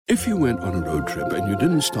If you went on a road trip and you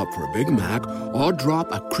didn't stop for a Big Mac or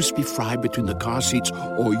drop a crispy fry between the car seats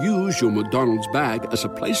or use your McDonald's bag as a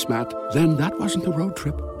placemat, then that wasn't a road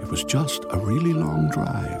trip. It was just a really long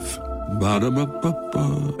drive.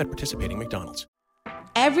 Ba-da-ba-ba-ba. At participating McDonald's.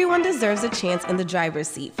 Everyone deserves a chance in the driver's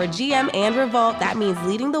seat. For GM and Revolt, that means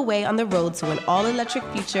leading the way on the road to an all-electric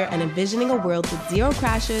future and envisioning a world with zero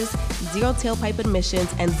crashes, zero tailpipe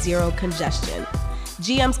emissions, and zero congestion.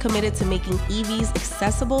 GM's committed to making EVs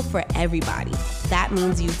accessible for everybody. That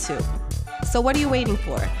means you too. So what are you waiting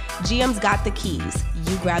for? GM's got the keys.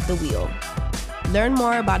 You grab the wheel. Learn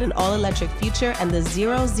more about an all-electric future and the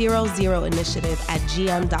 000 initiative at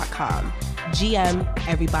gm.com. GM,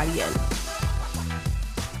 everybody in.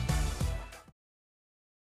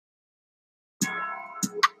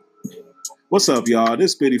 What's up, y'all?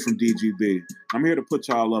 This is Biddy from DGB. I'm here to put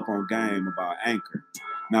y'all up on game about Anchor.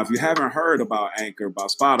 Now, if you haven't heard about Anchor, about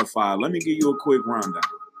Spotify, let me give you a quick rundown.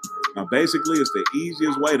 Now, basically, it's the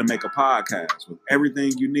easiest way to make a podcast with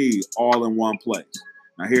everything you need all in one place.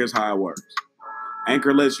 Now, here's how it works.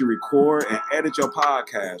 Anchor lets you record and edit your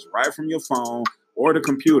podcast right from your phone or the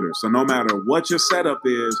computer. So no matter what your setup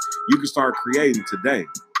is, you can start creating today.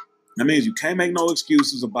 That means you can't make no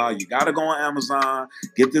excuses about you got to go on Amazon,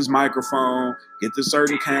 get this microphone, get this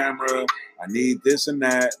certain camera, I need this and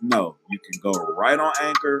that. No, you can go right on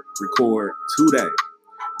Anchor, record today.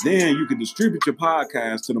 Then you can distribute your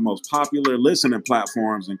podcast to the most popular listening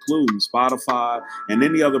platforms, including Spotify and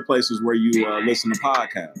any other places where you listen to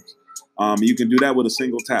podcasts. You can do that with a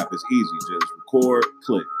single tap. It's easy. Just record,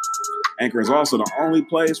 click. Anchor is also the only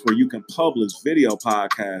place where you can publish video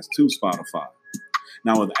podcasts to Spotify.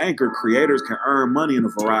 Now, with Anchor, creators can earn money in a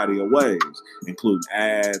variety of ways, including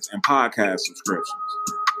ads and podcast subscriptions.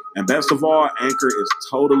 And best of all, Anchor is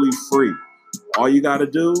totally free. All you got to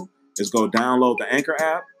do is go download the Anchor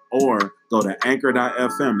app or go to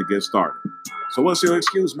anchor.fm to get started. So what's your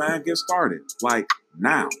excuse, man? Get started. Like,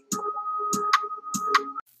 now.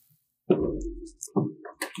 What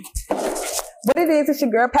it is, it's your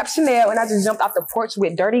girl, Pep Chanel, and I just jumped off the porch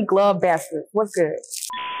with Dirty Glove Bastard. What's good?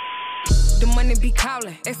 The money be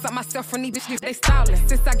calling. Except myself from these bitches, they stalling.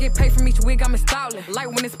 Since I get paid from each wig, I'm installing. Like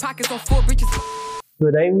when his pockets on full bridges.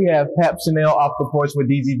 Today we have Pep Chanel off the porch with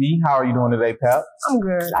DGB. How are you doing today, Pep? I'm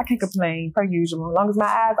good. I can't complain, per usual. As long as my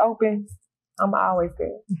eyes open, I'm always good.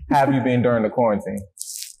 How have you been during the quarantine?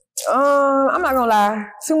 I'm not gonna lie.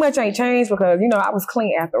 Too much ain't changed because, I was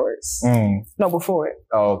clean afterwards. No, before it.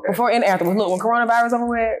 Oh, okay. Before and afterwards. Look, when coronavirus over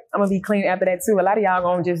with, I'm gonna be clean after that too. A lot of y'all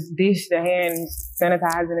gonna just dish their hands,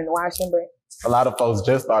 sanitizing and washing, but a lot of folks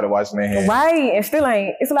just started washing their hands. Right, and still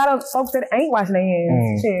ain't. It's a lot of folks that ain't washing their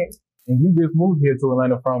hands. Shit. And you just moved here to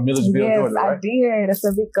Atlanta from Milledgeville, Georgia, right? Yes, I did. That's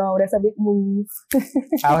a big goal. That's a big move.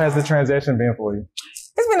 How has the transition been for you?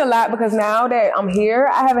 It's been a lot because now that I'm here,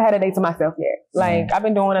 I haven't had a day to myself yet. Like, I've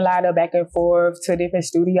been doing a lot of back and forth to different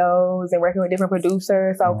studios and working with different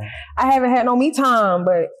producers. So I haven't had no me time,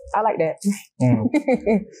 but I like that.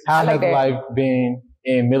 How has life been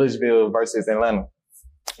in Milledgeville versus Atlanta?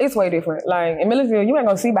 It's way different. Like, in Milledgeville, you ain't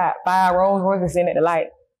gonna see about 5 Rolls Royces sitting at the light.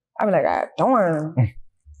 I be like, God darn.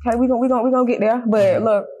 Okay, we gonna get there. But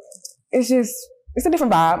look, it's a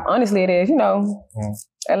different vibe. Honestly, it is.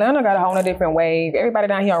 Atlanta got a whole different wave. Everybody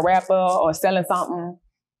down here a rapper or selling something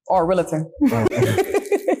or a realtor.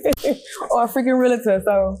 Or a freaking realtor.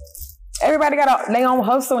 So everybody got their own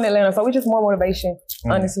hustle in Atlanta. So it's just more motivation,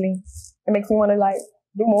 honestly. It makes me want to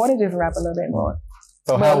do more than just rap a little bit more.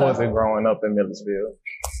 So how was it growing up in Milledgeville?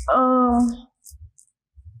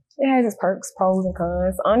 It has its perks, pros and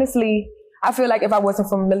cons. Honestly, I feel like if I wasn't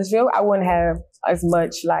from Milledgeville, I wouldn't have as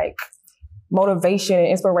much motivation and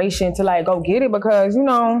inspiration to go get it because, in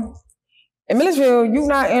Milledgeville, you're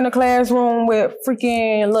not in a classroom with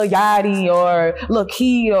freaking Lil Yachty or Lil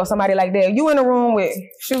Key or somebody like that. You in a room with,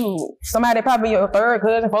 somebody probably your third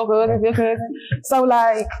cousin, fourth cousin, fifth cousin. So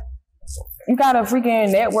you got a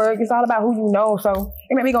freaking network. It's all about who you know. So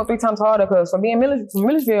it made me go 3 times harder because from being from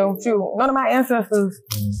Milledgeville, none of my ancestors,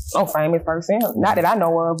 no famous person, not that I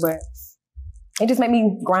know of, but it just made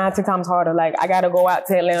me grind 10 times harder. I got to go out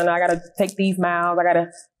to Atlanta. I got to take these miles. I got to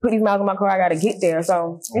put these miles in my car. I got to get there.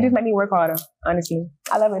 So it just made me work harder, honestly.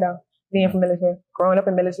 I love it, though, being from Milledgeville, growing up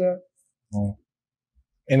in Milledgeville.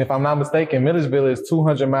 And if I'm not mistaken, Milledgeville is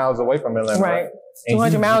 200 miles away from Atlanta. Right.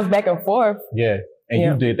 200 miles back and forth. Yeah. And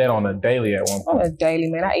you did that on a daily at one point. On a daily,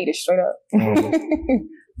 man. I ate it straight up.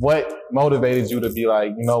 What motivated you to be like,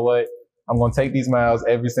 you know what? I'm going to take these miles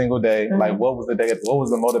every single day. Like, what was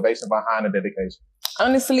the motivation behind the dedication?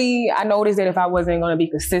 Honestly, I noticed that if I wasn't going to be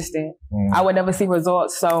consistent, I would never see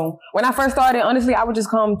results. So when I first started, honestly, I would just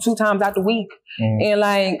come 2 times out the week. And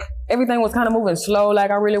like, everything was kind of moving slow.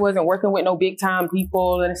 Like, I really wasn't working with no big time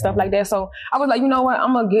people and stuff like that. So I was like, you know what?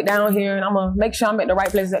 I'm going to get down here and I'm going to make sure I'm at the right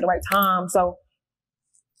places at the right time. So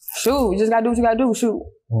shoot, you just got to do what you got to do. Shoot.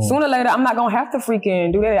 Sooner or later, I'm not going to have to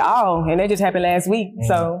freaking do that at all. And that just happened last week.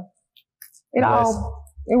 So it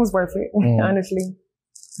was worth it, honestly.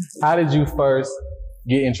 How did you first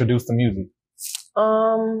get introduced to music?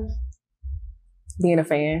 Being a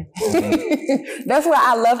fan. That's what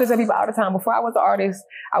I love to tell people all the time. Before I was an artist,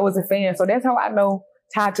 I was a fan. So that's how I know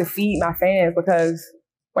how to feed my fans, because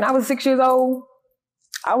when I was 6 years old,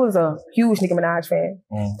 I was a huge Nicki Minaj fan.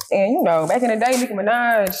 And you know, back in the day, Nicki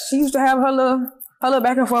Minaj, she used to have her little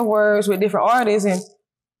back and forth words with different artists. And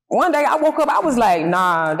one day I woke up, I was like,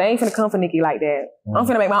 nah, they ain't finna come for Nicki like that. I'm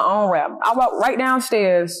finna make my own rap. I walked right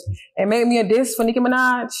downstairs and made me a diss for Nicki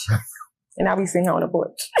Minaj. And now we sitting here on the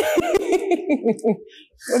porch.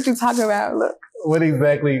 What you talking about? Look. What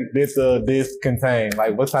exactly did the diss contain?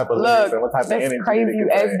 Like, what type of lyrics and what type of energy? It's crazy you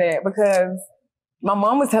ask that, because my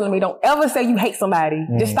mom was telling me, don't ever say you hate somebody.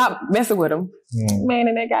 Just stop messing with them. Man,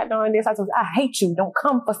 and they got doing this. I told her, I hate you. Don't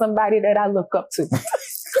come for somebody that I look up to.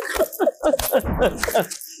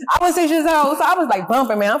 I was 6 years old, so I was like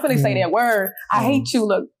bumping, man. I'm finna say that word. I hate you.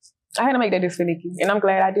 Look, I had to make that diss for Nicki, and I'm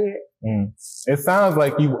glad I did. It sounds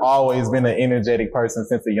like you've always been an energetic person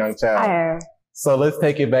since a young child. I have. So let's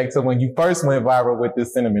take it back to when you first went viral with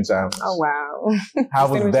this cinnamon challenge. Oh, wow. How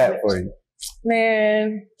was that for you?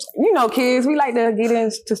 Man, you know, kids, we like to get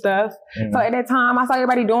into stuff. So at that time, I saw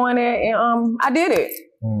everybody doing it, and I did it.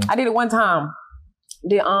 I did it one time.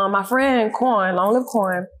 My friend Corn, Long Live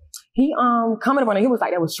Corn, he commented on it. He was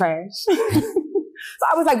like, that was trash. So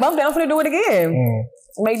I was like, bump that, I'm finna do it again.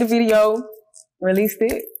 Made the video, released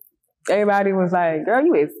it. Everybody was like, girl,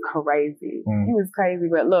 you is crazy. You was crazy.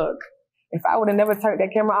 But look, if I would have never turned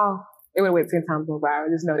that camera off, it would have went 10 times more viral.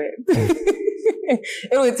 Just know that.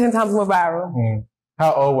 It was 10 times more viral.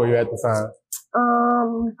 How old were you at the time?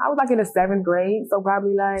 I was like in the 7th grade, so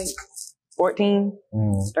probably like 14,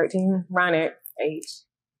 13, around that age.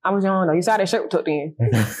 I was young though. You saw that shirt was tucked in.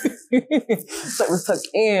 Shirt was tucked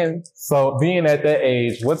in. So being at that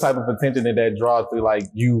age, what type of attention did that draw to, like,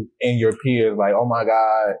 you and your peers? Like, oh my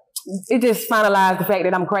God. It just finalized the fact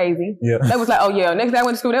that I'm crazy. Yeah. That was like, oh yeah. Next day I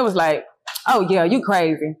went to school, that was like, oh yeah, you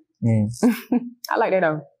crazy. I like that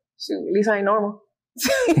though. Shoot, at least I ain't normal.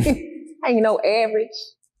 I ain't no average.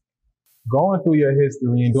 Going through your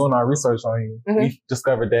history and doing our research on you, we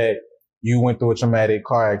discovered that you went through a traumatic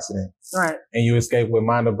car accident. Right. And you escaped with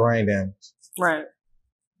minor brain damage. Right.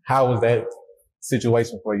 How was that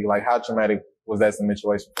situation for you? Like, how traumatic was that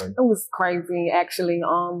situation for you? It was crazy, actually.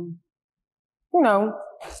 You know,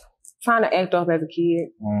 trying to act up as a kid,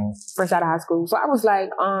 fresh out of high school. So I was like,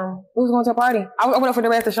 we was going to a party. I went up for the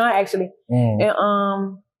rest of Shine, actually.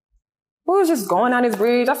 And we was just going down this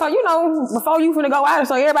bridge. I thought, you know, before you finna go out,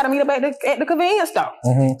 so everybody meet up at the convenience store.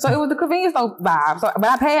 So it was the convenience store vibe. So, but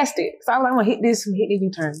I passed it. So I was like, I'm gonna hit this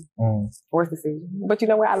U-turn. Worst decision. But you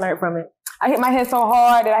know what? I learned from it. I hit my head so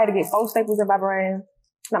hard that I had to get 4 staples in my brain.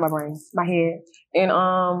 Not my brain, my head. And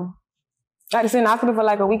I had to sit in the hospital for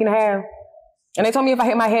like a week and a half. And they told me if I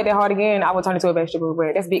hit my head that hard again, I would turn into a vegetable.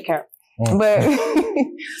 But that's big cap. But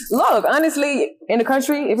look, honestly, in the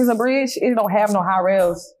country, if it's a bridge, it don't have no high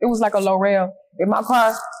rails. It was like a low rail. If my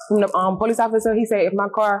car, from the police officer, he said if my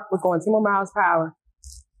car was going 10 more miles per hour,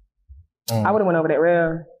 I would have went over that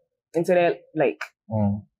rail into that lake.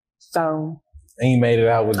 So. And you made it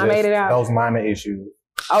out with those minor issues.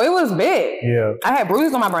 Oh, it was big. Yeah. I had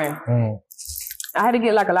bruises on my brain. I had to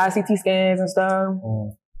get like a lot of CT scans and stuff.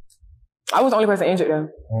 I was the only person injured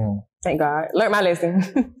though. Thank God. Learned my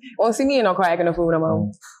lesson. Won't see me in no car acting no fool no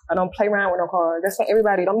more. I don't play around with no cars. That's for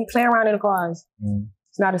everybody. Don't be playing around in the cars.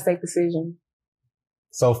 It's not a safe decision.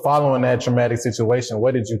 So following that traumatic situation,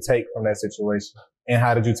 what did you take from that situation? And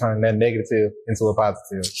how did you turn that negative into a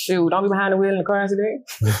positive? Shoot, don't be behind the wheel in the car today.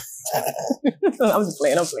 I'm just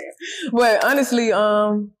playing. But honestly,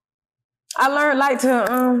 I learned like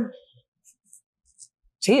to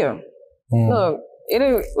chill. Look,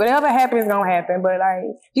 whatever happens, gonna happen. But like,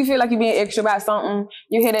 you feel like you're being extra about something,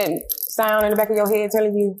 you hear that sound in the back of your head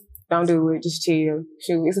telling you, don't do it, just chill.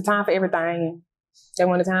 Shoot, it's a time for everything. And they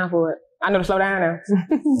want a time for it. I know to slow down now.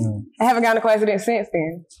 I haven't gotten a car accident since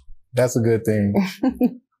then. That's a good thing.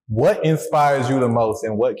 What inspires you the most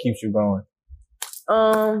and what keeps you going?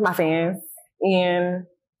 My fans. And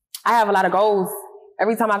I have a lot of goals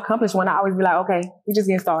every time I accomplish one, I always be like, okay, we just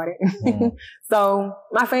getting started. So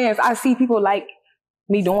my fans, I see people like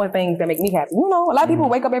me doing things that make me happy. You know, a lot of people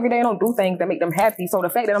wake up every day and don't do things that make them happy. So the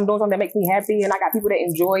fact that I'm doing something that makes me happy and I got people that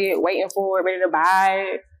enjoy it, waiting for it, ready to buy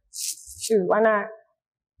it, shoot, why not?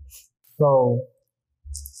 So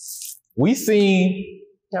we seen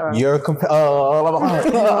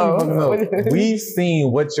we've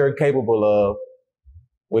seen what you're capable of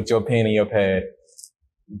with your pen and your pad.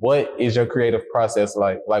 What is your creative process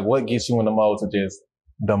like? Like, what gets you in the mode to just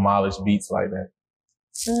demolish beats like that?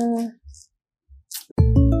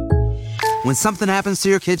 When something happens to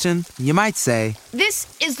your kitchen, you might say,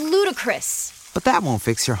 "This is ludicrous." But that won't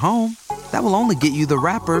fix your home. That will only get you the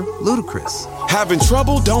rapper, Ludacris. Having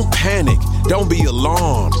trouble? Don't panic. Don't be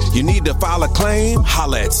alarmed. You need to file a claim?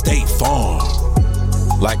 Holla at State Farm.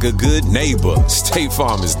 Like a good neighbor, State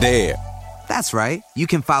Farm is there. That's right. You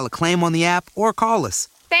can file a claim on the app or call us.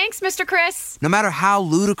 Thanks, Mr. Chris. No matter how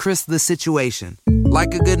ludicrous the situation,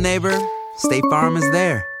 like a good neighbor, State Farm is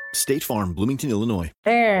there. State Farm, Bloomington, Illinois.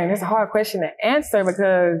 Man, it's a hard question to answer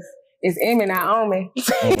because it's Emmy, not on me.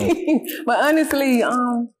 But honestly,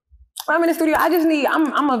 when I'm in the studio, I just need,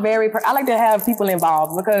 I like to have people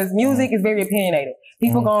involved because music is very opinionated.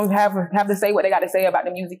 People gonna have to say what they got to say about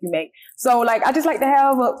the music you make. So like, I just like to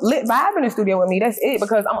have a lit vibe in the studio with me. That's it,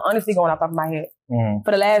 because I'm honestly going off the top of my head.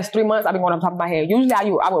 For the last 3 months, I've been going off the top of my head. Usually I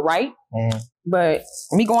would write, but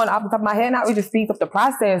me going off the top of my head now, it just speeds up the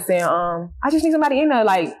process. And I just need somebody in there,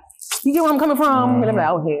 like, you get where I'm coming from? And I'm like,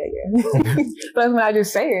 oh, hell yeah. So that's when I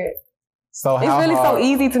just say it. So it's really so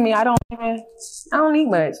easy to me. I don't need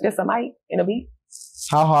much. Just a mic and a beat.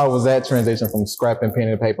 How hard was that transition from scrapping pen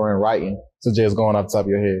and paper and writing to just going off the top of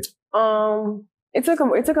your head? It took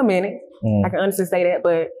a minute. I can honestly say that,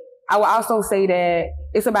 but I would also say that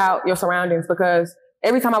it's about your surroundings, because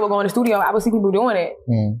every time I would go in the studio, I would see people doing it.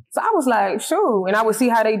 So I was like, shoot, and I would see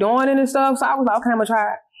how they doing it and stuff. So I was like, okay, I'm gonna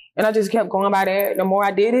try it. And I just kept going by that. The more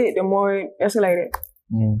I did it, the more it escalated.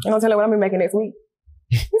 I'm gonna tell you what I'm gonna be making next week.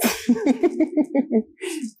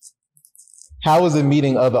 How was it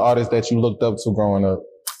meeting other artists that you looked up to growing up?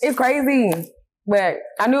 It's crazy, but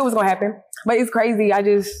I knew it was gonna happen. But it's crazy. I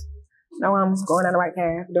just know I'm going down the right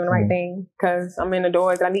path, doing the right thing, because I'm in the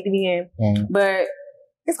doors that I need to be in. But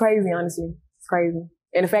it's crazy, honestly. It's crazy.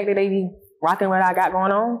 And the fact that they be rocking what I got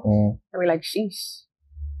going on, I be like, sheesh.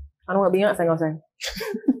 I don't know what Beyonce gonna say.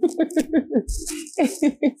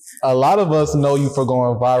 A lot of us know you for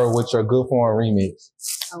going viral with your Good Form remix.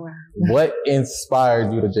 Oh, wow. What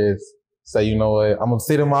inspired you to just say, you know what, I'm gonna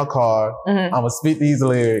sit in my car, I'm gonna spit these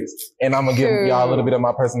lyrics, and I'm gonna give y'all a little bit of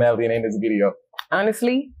my personality in this video?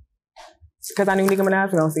 Honestly, because I knew Nicki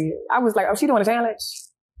Minaj was gonna see it. I was like, oh, she doing a challenge?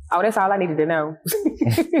 Oh, that's all I needed to know.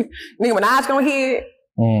 Nicki Minaj gonna hear it?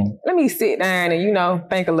 Let me sit down and,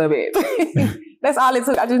 think a little bit. That's all it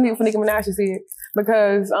took. I just needed for Nicki Minaj to see it.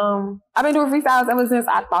 Because I've been doing freestyles ever since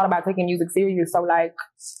I thought about taking music serious. So like,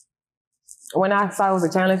 when I saw it was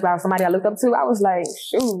a challenge by somebody I looked up to, I was like,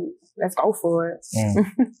 shoot, let's go for it.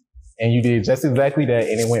 And you did just exactly that,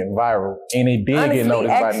 and it went viral. And it did get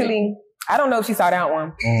noticed by me. I don't know if she saw that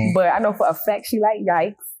one, but I know for a fact she liked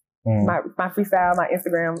Yikes. My freestyle, my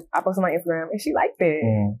Instagram, I posted on my Instagram, and she liked it.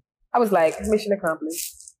 I was like, mission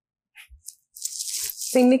accomplished.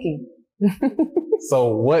 Team Nicki.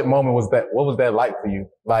 So what moment was that? What was that like for you?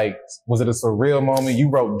 Like, was it a surreal moment?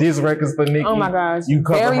 You wrote diss records for Nicki. Oh my gosh. You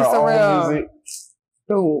covered her surreal. own music.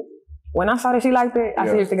 Dude, when I saw that she liked it, I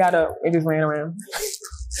seriously got up and just ran around.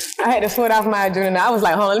 I had to sort out my adrenaline. I was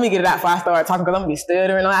like, hold on, let me get it out before I start talking, because I'm going to be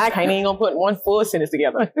stuttering. I can't even gonna put one full sentence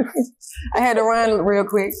together. I had to run real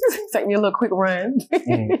quick. Take me a little quick run.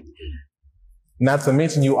 Not to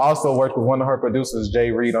mention, you also worked with one of her producers, Jay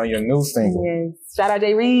Reed, on your new single. Yes. Shout out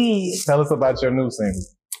Jay Reed. Tell us about your new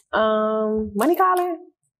single. Money Calling.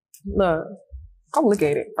 Look, go look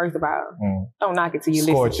at it, first of all. Don't knock it till you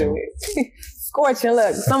listen to it. Scorching,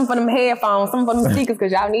 look. Some for them headphones, some for them speakers,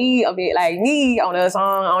 because y'all need a bit like me on a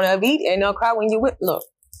song, on a beat, and no crowd when you whip. Look,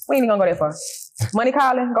 we ain't even gonna go that far. Money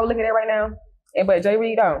Calling, go look at it right now. But Jay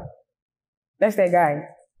Reed, though, that's that guy.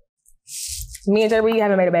 Me and Jay Reed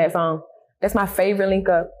haven't made a bad song. That's my favorite link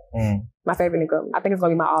up. My favorite link up. I think it's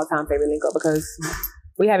gonna be my all-time favorite link up, because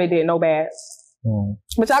we haven't did no bad.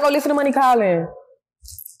 But y'all go listen to Money Calling.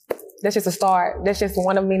 That's just a start. That's just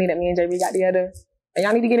one of many that me and JB got together. And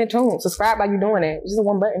y'all need to get in tune. Subscribe while you're doing it. Just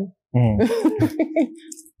one button.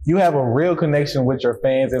 You have a real connection with your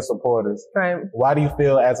fans and supporters. Right. Why do you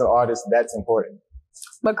feel as an artist that's important?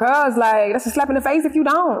 Because, like, that's a slap in the face if you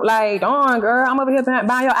don't. Like, darn, girl, I'm over here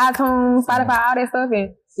buying your iTunes, Spotify, all that stuff,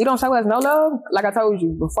 and you don't show us no love. Like I told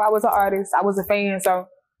you, before I was an artist, I was a fan, so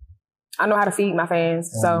I know how to feed my fans.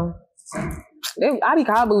 So I be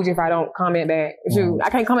called bougie if I don't comment back. Shoot, I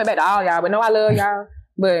can't comment back to all y'all, but no, I love y'all.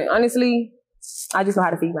 But honestly, I just know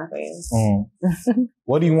how to feed my fans.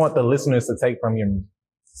 What do you want the listeners to take from your music?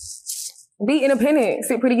 Be independent,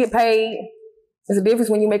 sit pretty, get paid. There's a difference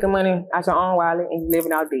when you making money out your own wallet and you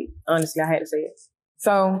living out deep. Honestly, I had to say it.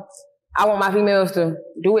 So I want my females to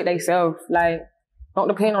do it themselves. Like, don't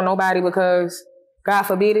depend on nobody because God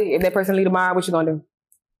forbid it, if that person leave tomorrow, what you gonna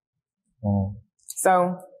do?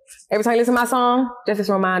 So every time you listen to my song, just as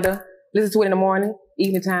a reminder, listen to it in the morning,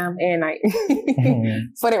 evening time, and night.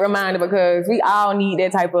 For that reminder, because we all need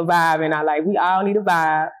that type of vibe in our life. We all need a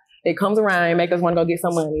vibe that comes around and make us want to go get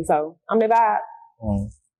some money. So I'm the vibe.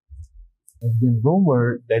 It's been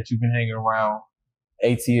rumored that you've been hanging around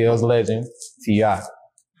ATL's legend, T.I.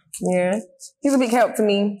 Yeah. He's a big help to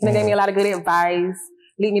me. He gave me a lot of good advice,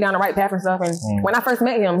 lead me down the right path and stuff. And when I first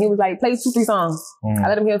met him, he was like, play 2-3 songs. I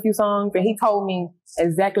let him hear a few songs and he told me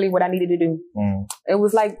exactly what I needed to do. It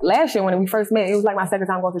was like last year when we first met, it was like my second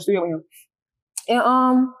time going to the studio with him.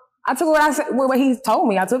 And I took what he told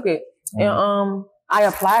me, I took it. And I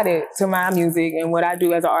applied it to my music and what I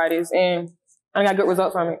do as an artist. And I got good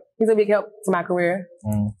results from it. He's a big help to my career.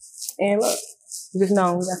 And look, just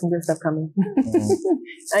know we got some good stuff coming.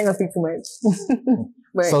 I ain't gonna speak too much.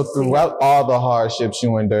 But, so throughout all the hardships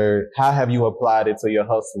you endured, how have you applied it to your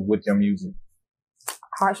hustle with your music?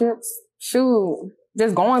 Hardships? Shoot,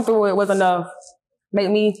 just going through it was enough.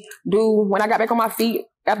 Made me do, when I got back on my feet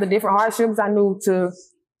after different hardships, I knew to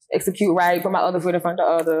execute right, put my other foot in front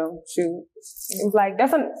of the other. Shoot. It was like,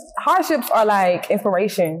 hardships are like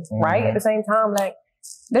inspiration, right? At the same time, like,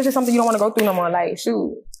 that's just something you don't want to go through no more. Like,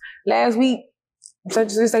 shoot, last week,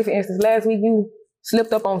 just say for instance, last week you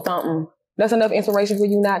slipped up on something. That's enough inspiration for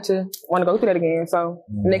you not to want to go through that again. So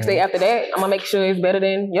the next day after that, I'm gonna make sure it's better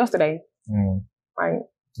than yesterday. Right?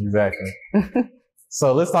 Exactly.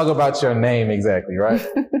 So let's talk about your name exactly, right?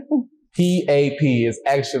 PAP is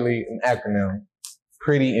actually an acronym.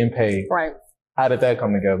 Pretty and Paid. Right. How did that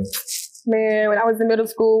come together? Man, when I was in middle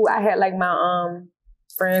school, I had like my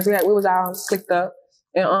friends. We was all clicked up.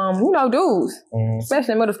 And, dudes,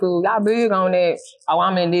 especially in middle school, y'all big on that. Oh,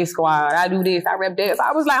 I'm in this squad. I do this. I rep that. So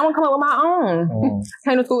I was like, I want to come up with my own.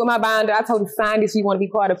 Came to school with my binder. I told him, sign this. You want to be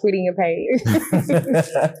part of Pretty and Paid.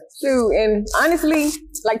 Shoot. And honestly,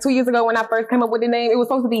 like 2 years ago when I first came up with the name, it was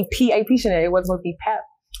supposed to be PAP Chanel. It wasn't supposed to be PAP.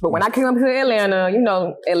 But when I came up to Atlanta,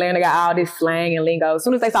 Atlanta got all this slang and lingo. As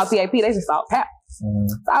soon as they saw PAP, they just saw PAP. So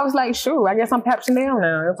I was like, sure, I guess I'm Pap Chanel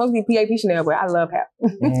now. It's supposed to be PAP Chanel, but I love Pap.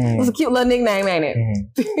 It's a cute little nickname, ain't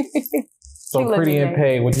it? So Pretty and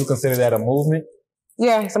Paid, would you consider that a movement?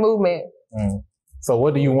 Yeah, it's a movement. So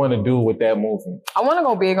what do you want to do with that movement? I want to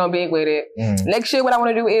go big on big with it. Next year, what I want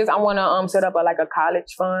to do is I want to set up a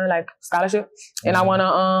college fund, like scholarship. And I want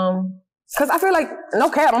to, cause I feel like, no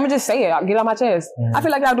cap, I'm gonna just say it, I'll get it on my chest. I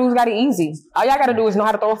feel like y'all dudes got it easy. All y'all gotta do is know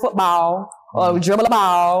how to throw a football or dribble a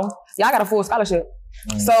ball. Y'all got a full scholarship.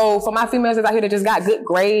 So for my females that's out here that just got good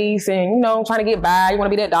grades and, trying to get by, you wanna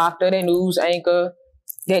be that doctor, that news anchor,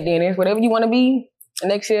 that dentist, whatever you wanna be.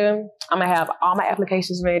 Next year, I'm gonna have all my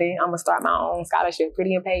applications ready. I'm gonna start my own scholarship,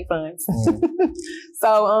 Pretty and Paid funds.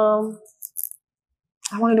 So,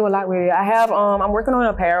 I wanna do a lot with it. I'm working on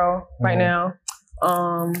apparel right now.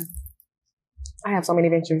 I have so many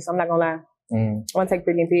ventures. I'm not gonna lie. I want to take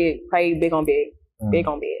Pretty and Paid big on big. Big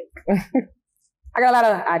on big. I got a lot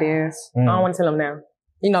of ideas. I don't want to tell them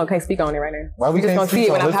now. Can't speak on it right now. Why we can't speak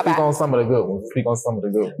on it? Let's speak on some of the good ones. Speak on some of the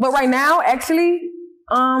good ones. But right now, actually,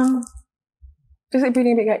 just say Pretty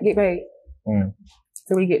and Paid get paid.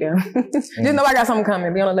 Till we get there. Just know I got something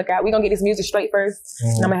coming. Be on the lookout. We're gonna get this music straight first.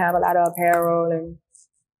 And I'm gonna have a lot of apparel and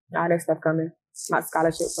all that stuff coming. My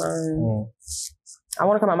scholarship fund. I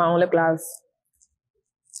want to come out my own lip gloss.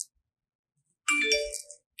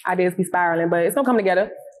 Ideas be spiraling, but it's gonna come together.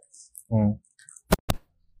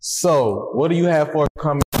 So, what do you have for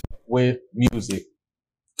coming with music?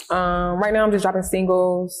 Right now I'm just dropping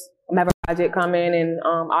singles. I'm having a project coming in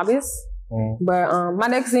August. But my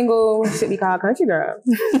next single should be called Country Girl.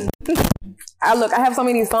 I have so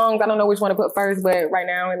many songs, I don't know which one to put first, but right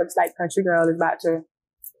now it looks like Country Girl is about to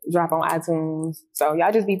drop on iTunes. So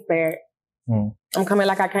y'all just be prepared. I'm coming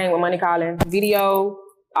like I came with Money Calling. Video,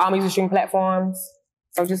 all music streaming platforms.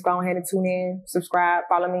 So just go ahead and tune in, subscribe,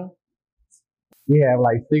 follow me. We have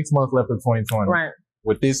like 6 months left of 2020. Right.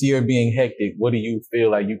 With this year being hectic, what do you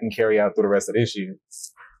feel like you can carry out through the rest of this year?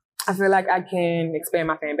 I feel like I can expand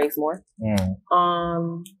my fan base more.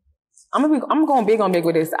 I'm going big on big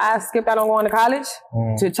with this. I skipped out on going to college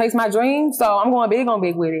to chase my dream, so I'm going big on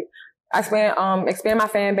big with it. I expand my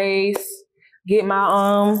fan base, get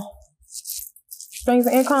my streams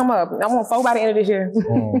of income up. I want 4 by the end of this year.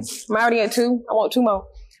 I'm already at 2. I want 2 more.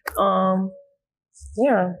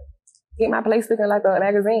 Yeah. Get my place looking like a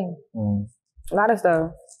magazine. A lot of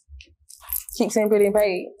stuff. Keep saying pretty and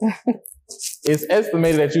paid. It's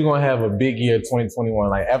estimated that you're going to have a big year 2021.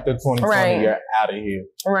 Like after 2020, you're out of here.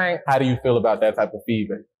 Right. How do you feel about that type of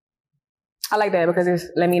feedback? I like that because it's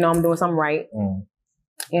let me know I'm doing something right. And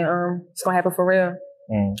it's going to happen for real.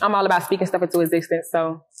 I'm all about speaking stuff into existence.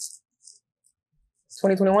 So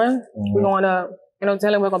 2021, we're going up. You know,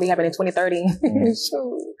 telling we're going to be happening in 2030.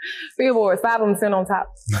 Billboards, 5 of them sitting on top.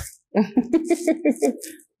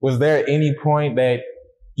 Was there any point that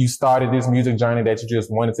you started this music journey that you just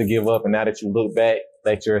wanted to give up, and now that you look back,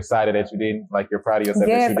 that you're excited that you didn't, like you're proud of yourself?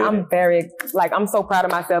 Yes, that you didn't? I'm so proud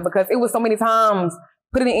of myself because it was so many times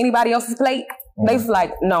put it in anybody else's plate. They was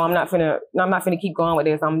like, no, I'm not finna keep going with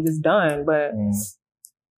this. I'm just done. But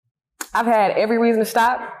I've had every reason to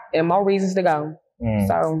stop and more reasons to go.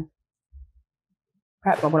 So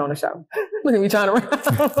perhaps I'll put on a show. Look at me trying to run.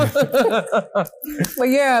 But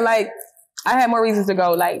yeah, like I had more reasons to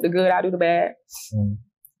go. Like the good, I do the bad.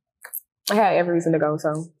 I had every reason to go.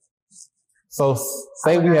 So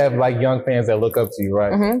say we have like young fans that look up to you,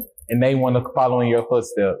 right? And they want to follow in your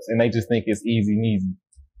footsteps and they just think it's easy.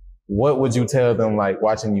 What would you tell them, like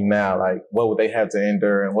watching you now? Like what would they have to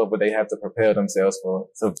endure and what would they have to prepare themselves for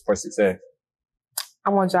success? I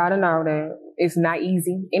want y'all to know that it's not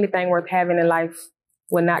easy. Anything worth having in life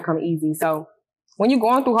will not come easy. So when you're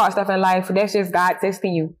going through hard stuff in life, that's just God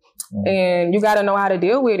testing you. And you got to know how to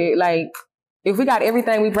deal with it. Like if we got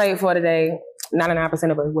everything we prayed for today, 99%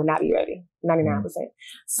 of us would not be ready. 99%.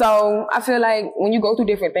 So I feel like when you go through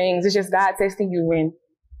different things, it's just God testing you and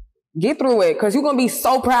get through it. Cause you're going to be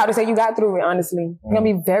so proud to say you got through it, honestly. You're going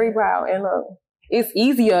to be very proud. And look, it's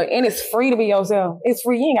easier and it's free to be yourself. It's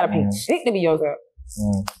free. You ain't got to pay shit to be yourself.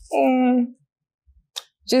 And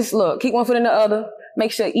just look, keep one foot in the other.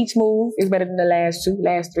 Make sure each move is better than the last 2,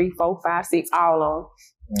 last 3, 4, 5, 6, all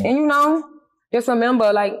on. And you know, just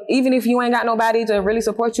remember, like, even if you ain't got nobody to really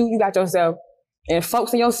support you, you got yourself. And if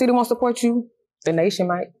folks in your city won't support you, the nation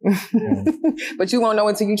might. But you won't know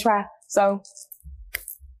until you try. So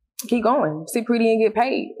keep going. Sit pretty and get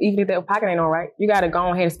paid. Even if their pocket ain't all right. You got to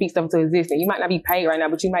go ahead and speak stuff into existence. You might not be paid right now,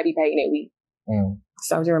 but you might be paid next week.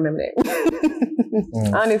 So just remember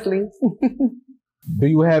that. Honestly. Do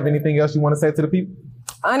you have anything else you want to say to the people?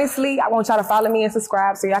 Honestly, I want y'all to follow me and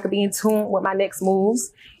subscribe so y'all can be in tune with my next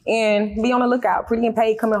moves and be on the lookout. Pretty and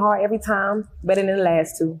paid coming hard every time. Better than the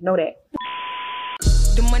last 2. Know that.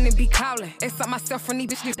 The money be calling. Except myself from these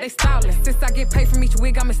bitches, they stalling. Since I get paid from each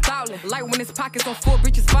wig, I'm installing. Like when his pockets on 4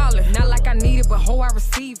 breaches falling. Not like I need it, but I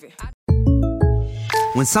receive it.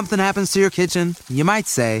 When something happens to your kitchen, you might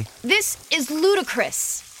say, "This is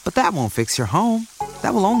ludicrous." But that won't fix your home.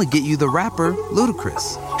 That will only get you the rapper,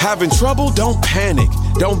 Ludacris. Having trouble? Don't panic.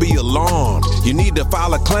 Don't be alarmed. You need to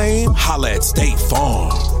file a claim? Holla at State Farm.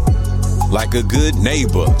 Like a good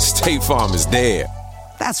neighbor, State Farm is there.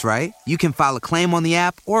 That's right. You can file a claim on the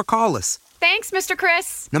app or call us. Thanks, Mr.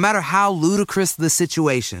 Chris. No matter how ludicrous the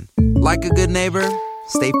situation, like a good neighbor,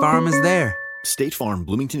 State Farm is there. State Farm,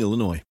 Bloomington, Illinois.